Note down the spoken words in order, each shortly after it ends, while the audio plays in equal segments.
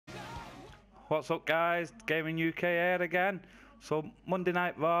What's up, guys? Gaming UK here again. So Monday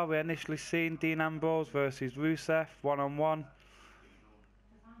Night Raw, we initially seen Dean Ambrose versus Rusev one-on-one,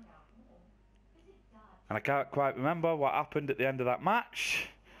 and I can't quite remember what happened at the end of that match,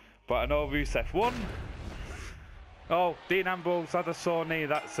 but I know Rusev won. Oh, Dean Ambrose had a sore knee,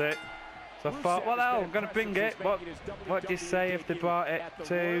 that's it. So I thought, what the hell, I'm going to bring it, but what do you say if they brought it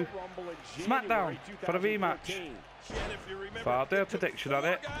to Smackdown for the rematch? So I'll do a prediction on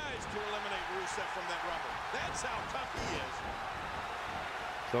it.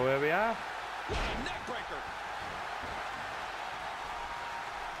 So here we are.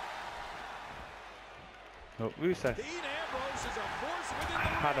 Look, Rusev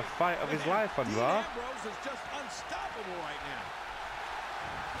had a fight of his life on Raw.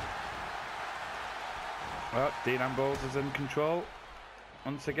 Well, Dean Ambrose is in control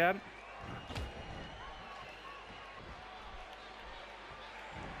once again.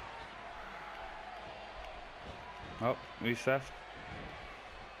 Oh, Rusev.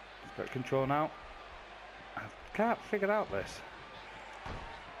 He's got control now. I can't figure out this.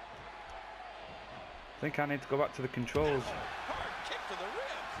 I think I need to go back to the controls.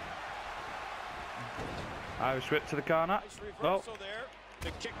 Irish whip to the corner. Oh.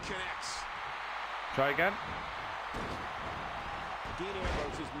 The kick connects. Try again. Dean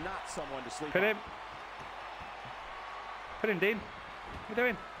Ambrose is not someone to sleep Pin him. on. Pin him, Dean. What are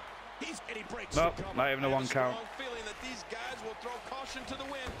you doing? He breaks Nope, not even a one count. Feeling that these guys will throw caution to the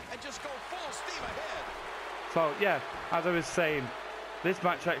wind and just go full steam ahead. So yeah, as I was saying, this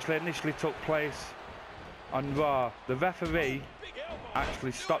match actually initially took place on Raw. The referee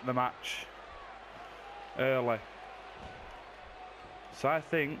actually stopped the match early. So I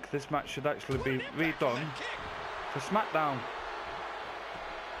think this match should actually be redone for Smackdown.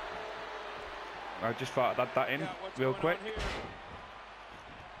 I just thought I'd add that in real quick.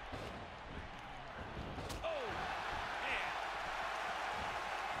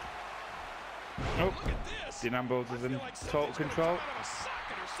 Oh, Dean Ambrose is in total control.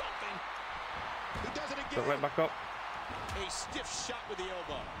 Got right back up. A stiff shot with the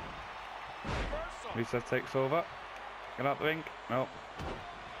elbow. Rusev takes over. Get out the ring. No.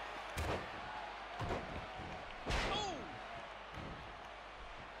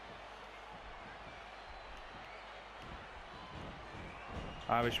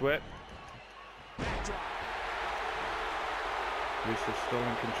 Irish whip. Rusev still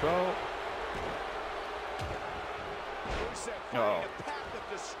in control. Oh. A path of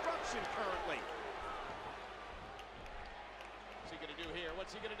destruction currently. What's he going to do here?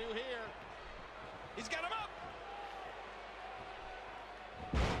 What's he going to do here? He's got him up.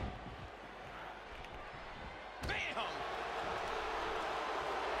 Bam!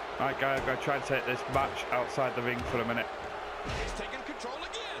 Alright guys, I'm going to try and take this match outside the ring for a minute. He's taking control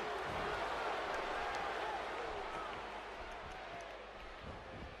again.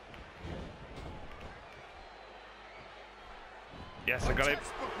 Yes, I got him.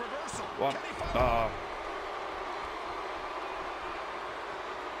 One. Oh.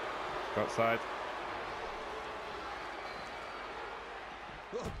 Go outside.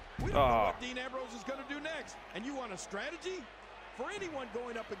 We don't know what Dean Ambrose is going to do next. And you want a strategy? For anyone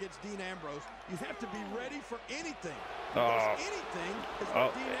going up against Dean Ambrose, you have to be ready for anything. Because anything is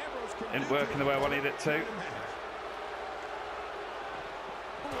what Dean Ambrose can do. Isn't working the way I wanted it to.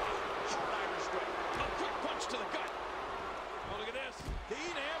 Dean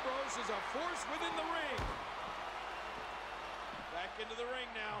Ambrose is a force within the ring. Back into the ring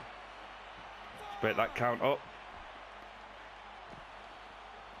now. Break that count up.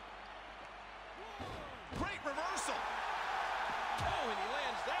 Great reversal. Oh, and he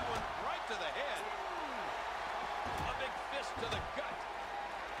lands that one right to the head. A big fist to the gut.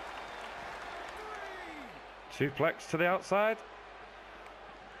 Suplex to the outside.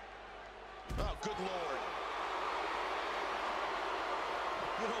 Oh, good Lord.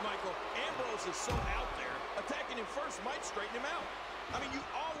 You know, Michael, Ambrose is so out there, attacking him first might straighten him out. I mean, you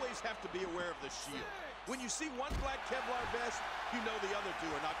always have to be aware of the shield. When you see one black Kevlar vest, you know the other two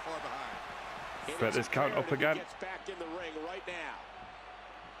are not far behind. Break this count up again. He gets back in the ring right now.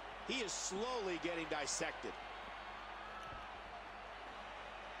 He is slowly getting dissected.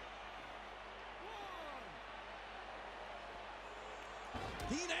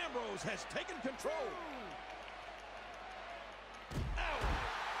 Dean Ambrose has taken control.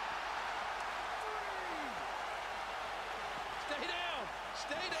 Stay down.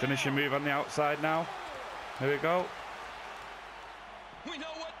 Stay down. Finishing move on the outside now. Here we go. We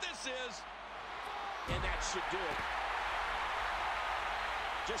know what this is. And that should do it.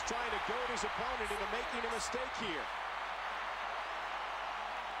 Just trying to goad his opponent into making a mistake here.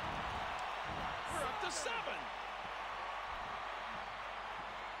 We're up to 7.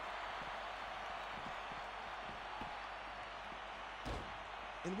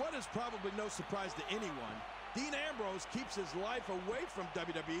 And what is probably no surprise to anyone, Dean Ambrose keeps his life away from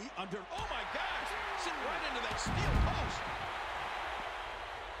WWE under, oh my gosh, sitting right into that steel post.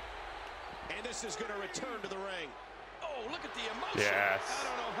 And this is going to return to the ring. Oh, look at the emotion. Yes. I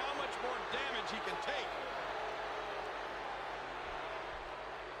don't know how much more damage he can take.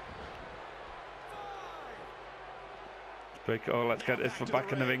 Break it all. Let's get this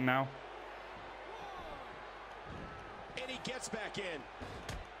back in the ring now. And he gets back in.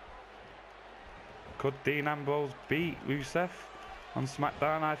 Could Dean Ambrose beat Rusev on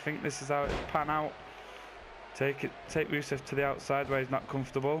Smackdown? I think this is how it pan out. Take Rusev to the outside where he's not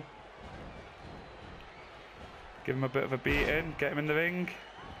comfortable. Give him a bit of a beating. Get him in the ring.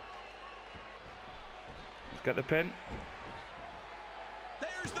 Let's get the pin.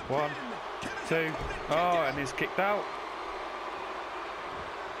 There's the 1, 2. Oh, and he's kicked out.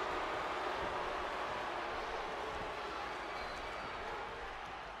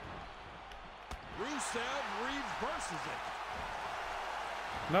 Rusev reverses it.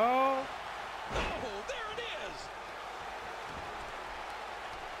 No. Oh, there it is.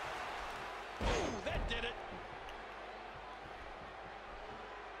 Oh, that did it.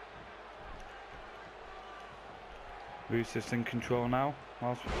 Rusev's in control now.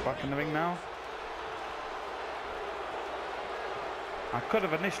 Whilst back in the ring now. I could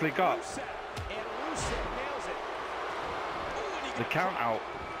have initially got the count out.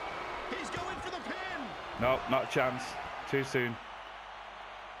 He's going for the pin. No, not a chance. Too soon.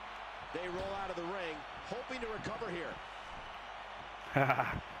 They roll out of the ring, hoping to recover here.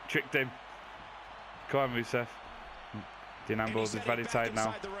 Tricked him. Come on, Rusev. Dean Ambrose is very tired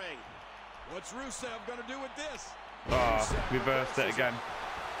now. What's Rusev going to do with this? Oh, reversed it again.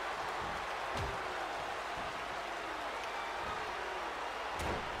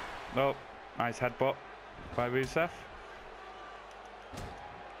 Nope. Nice headbutt by Rusev.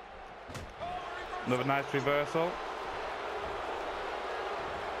 Another nice reversal.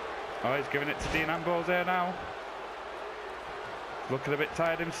 Oh, he's giving it to Dean Ambrose here now. Looking a bit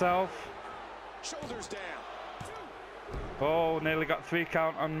tired himself. Shoulders down. Oh, nearly got 3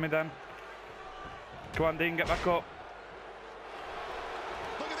 count on me then. Come on, Dean, get back up.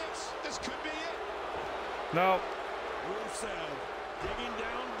 Look at this. This could be it. No. Rusev digging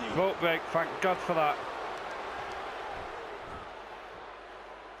down deep. Rope break, thank God for that.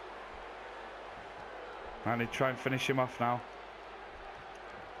 I need to try and finish him off now.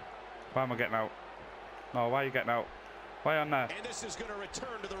 Why am I getting out? No, why are you getting out? Why on there? And this is going to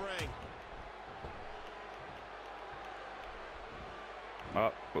return to the ring.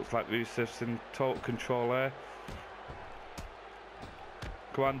 Oh, looks like Rusev's in total control here.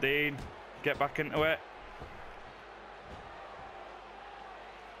 Come on, Dean. Get back into it.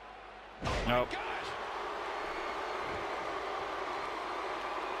 Oh nope. gosh.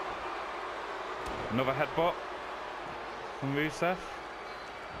 Another headbutt from Rusev.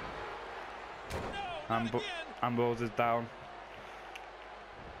 No, Ambrose is down.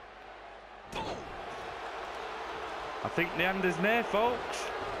 Oh. I think the end is near, folks.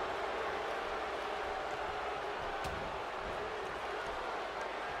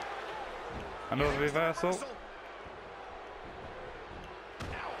 Another reversal. He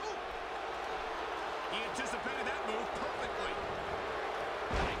anticipated that move perfectly.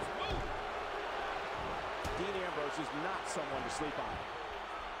 Nice move. Dean Ambrose is not someone to sleep on.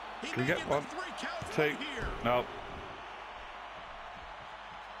 He Can we get 1, 2? Nope.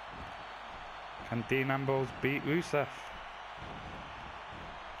 Can Dean Ambrose beat Rusev?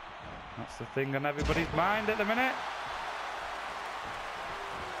 That's the thing on everybody's mind at the minute.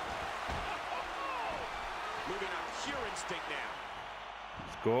 Moving on pure instinct now.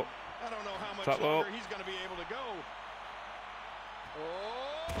 Let's go. I don't know how much Top longer rope. he's going to be able to go.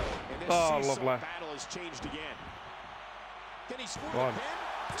 Oh, and this Oh, seesaw lovely. battle has changed again. Can he score 1,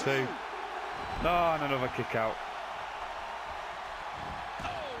 the 2. pin? No, and another kick out.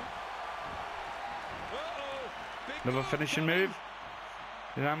 Another finishing move.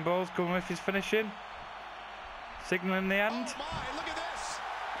 Dean Ambrose coming with his finishing. Signaling the end. Oh my, look at this.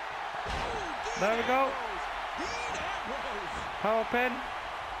 There we go. Dean Ambrose. Power pin.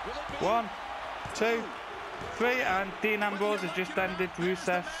 Will it be? 1, 2, 3, and Dean Ambrose has just ended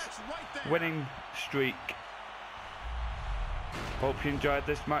Rusev's winning streak. Hope you enjoyed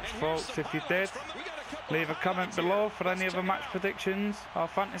this match, folks. If you did, leave a comment below for any other match predictions or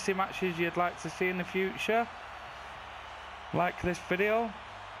fantasy matches you'd like to see in the future. Like this video,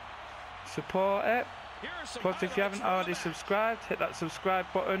 support it, Plus, if you haven't already subscribed, hit that subscribe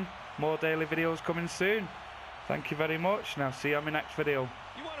button. More daily videos coming soon. Thank you very much, and I'll see you on my next video.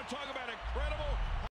 You want to talk about